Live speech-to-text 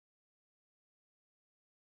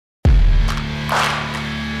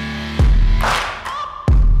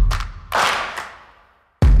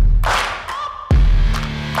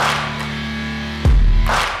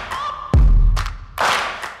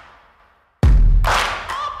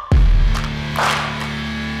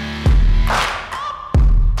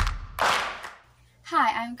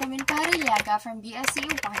Camille Pajarillaga from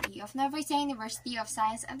BSCE of Nueva University of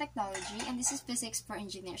Science and Technology, and this is Physics for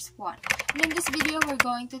Engineers 1. And in this video, we're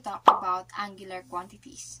going to talk about angular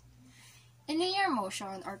quantities. In linear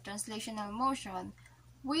motion or translational motion,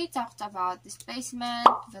 we talked about displacement,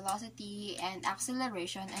 velocity, and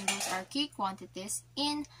acceleration, and those are key quantities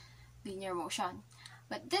in linear motion.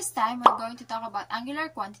 But this time, we're going to talk about angular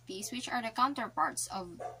quantities, which are the counterparts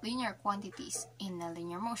of linear quantities in a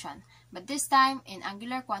linear motion. But this time, in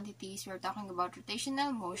angular quantities, we're talking about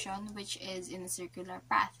rotational motion, which is in a circular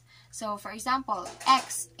path. So, for example,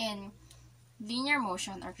 x in linear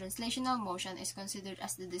motion or translational motion is considered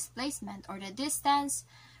as the displacement or the distance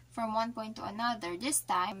from one point to another. This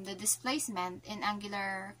time, the displacement in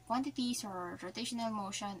angular quantities or rotational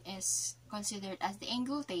motion is considered as the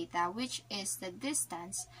angle theta, which is the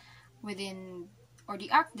distance within, or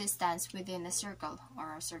the arc distance within a circle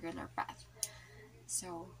or a circular path.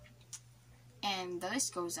 So, and the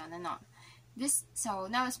list goes on and on. So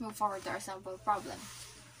now let's move forward to our sample problem.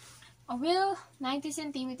 A wheel 90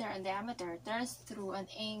 cm in diameter turns through an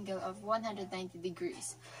angle of 190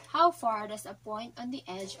 degrees. How far does a point on the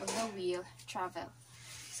edge of the wheel travel?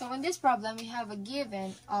 So in this problem, we have a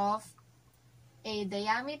given of a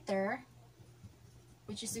diameter,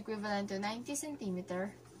 which is equivalent to 90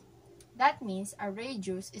 cm. That means a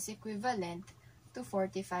radius is equivalent to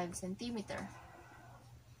 45 cm.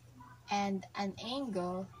 And an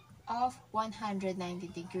angle of 190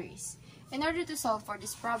 degrees. In order to solve for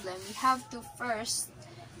this problem, we have to first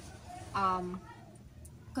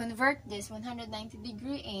convert this 190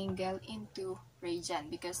 degree angle into radian,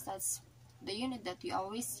 because that's the unit that we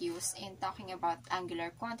always use in talking about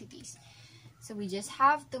angular quantities. So we just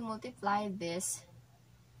have to multiply this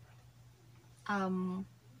to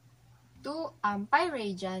pi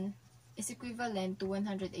radian is equivalent to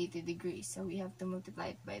 180 degrees. So we have to multiply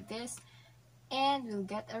it by this, and we'll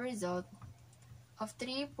get a result of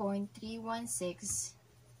 3.316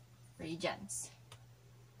 radians.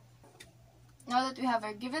 Now that we have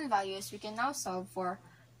our given values, we can now solve for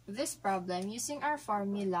this problem using our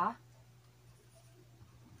formula.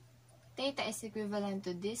 Theta is equivalent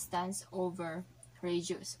to distance over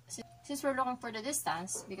radius. Since we're looking for the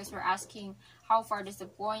distance, because we're asking how far does the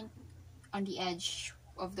point on the edge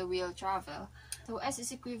of the wheel travel, so S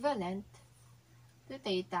is equivalent to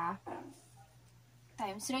theta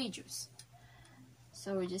times radius.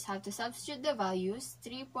 So we just have to substitute the values,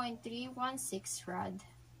 3.316 rad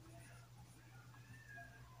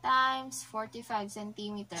times 45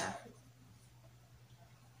 centimeter.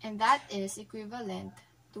 And that is equivalent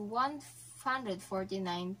to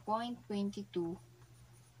 149.22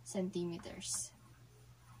 centimeters.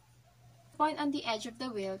 The point on the edge of the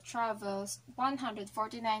wheel travels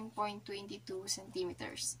 149.22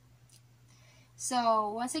 centimeters.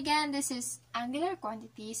 So, once again, this is Angular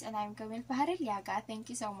Quantities, and I'm Camille Pajarillaga. Thank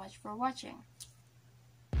you so much for watching.